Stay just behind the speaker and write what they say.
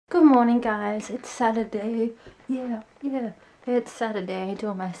morning, guys. It's Saturday. Yeah. It's Saturday.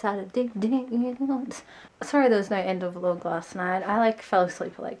 Doing my Saturday dance. Sorry there was no end of vlog last night. I fell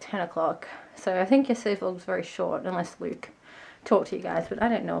asleep at 10 o'clock. So I think yesterday's vlog was very short, unless Luke talked to you guys, but I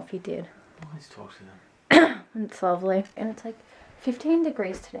don't know if he did. Always talk to them. It's lovely. And it's 15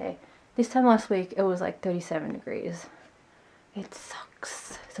 degrees today. This time last week it was 37 degrees. It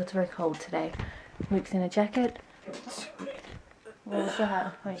sucks. So it's very cold today. Luke's in a jacket. What was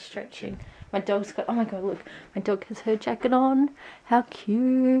that? Oh, he's stretching. My dog's got, oh my god, look. My dog has her jacket on. How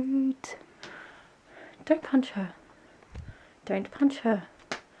cute. Don't punch her. Don't punch her.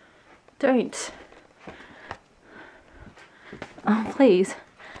 Don't. Oh, please.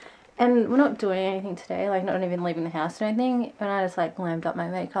 And we're not doing anything today, not even leaving the house or anything. And I just glammed up my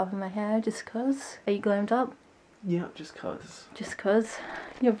makeup and my hair just cause. Are you glammed up? Yeah, just cause. Just cause.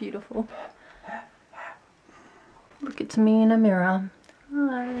 You're beautiful. Look, it's me in a mirror.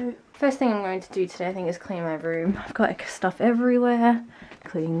 Hi. First thing I'm going to do today, I think, is clean my room. I've got stuff everywhere,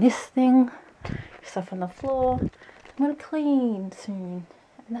 including this thing, stuff on the floor. I'm going to clean soon,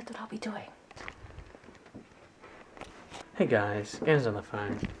 and that's what I'll be doing. Hey guys, Anna's on the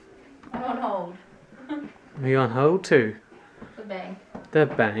phone. I'm on hold. Are you on hold too? The bank. The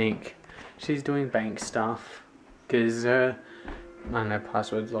bank. She's doing bank stuff. Because, I don't know,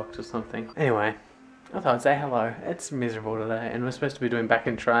 password's locked or something. Anyway, I thought I'd say hello. It's miserable today, and we're supposed to be doing back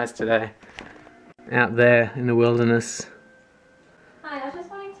and tries today. Out there in the wilderness. Hi, I was just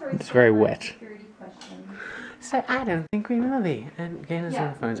wanting to It's very wet. Security question. So Adam and Green Melody and Gana's Yeah.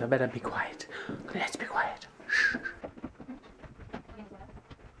 on the phone, so I better be quiet. Let's be quiet. Shh.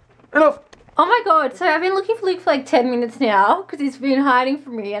 Enough! Oh my god, so I've been looking for Luke for 10 minutes now because he's been hiding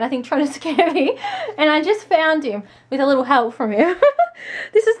from me and I think trying to scare me, and I just found him with a little help from him.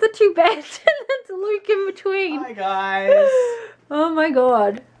 This is the two beds and there's Luke in between. Hi guys! Oh my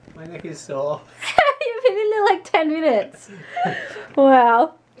god. My neck is sore. You've been in there 10 minutes.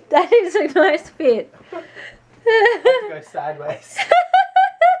 Wow, that is a nice fit. Go sideways.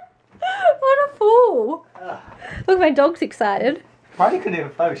 What a fool. Look, my dog's excited. Riley couldn't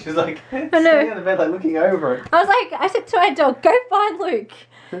even focus. She was know. sitting on the bed looking over it. I said to my dog, go find Luke.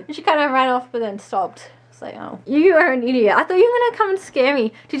 And she kind of ran off but then stopped. It's oh, you are an idiot. I thought you were going to come and scare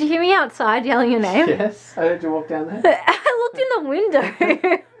me. Did you hear me outside yelling your name? Yes, I heard you walk down there. I looked in the window.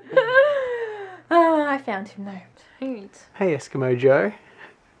 Oh, I found him though. Thanks. Hey Eskimo Joe,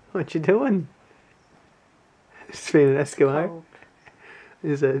 what you doing? Just being an Eskimo. Cold.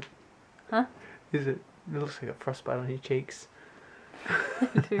 Is it? Huh? Is it? It looks like a frostbite on your cheeks.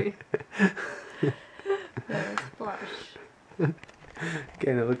 Too. Yeah, it's blush.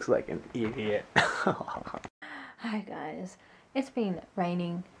 Again, it looks like an idiot. Hi guys, it's been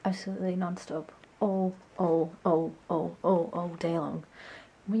raining absolutely non-stop all day long.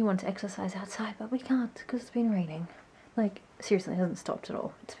 We want to exercise outside but we can't because it's been raining. Seriously, it hasn't stopped at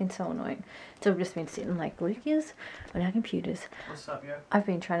all. It's been so annoying. So we've just been sitting like Luke is on our computers. What's up, yo? I've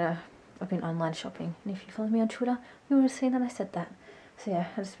been online shopping, and if you follow me on Twitter you would have seen that I said that. So yeah,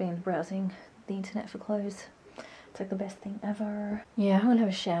 I've just been browsing the internet for clothes. It's the best thing ever. Yeah, I'm gonna have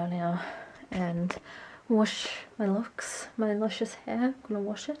a shower now and wash my locks, my luscious hair. I'm gonna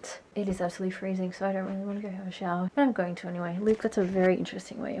wash it. It is absolutely freezing, so I don't really want to go have a shower, but I'm going to anyway. Luke, that's a very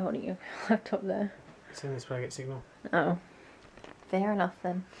interesting way you're holding your laptop there. It's in this where I get signal. Oh, fair enough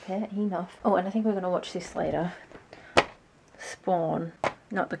then. Fair enough. Oh, and I think we're gonna watch this later. Spawn,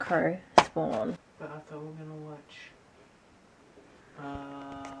 not The Crow. Spawn. But I thought we were gonna watch.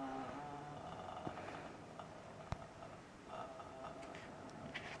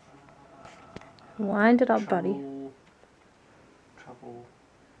 Wind it up, buddy. Trouble.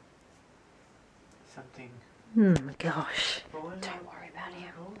 Something. Oh my gosh. Don't worry about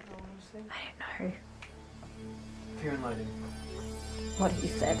him. I don't know. Fear and Loathing. What he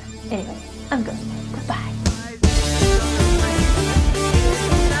said. Anyway, I'm going. Goodbye.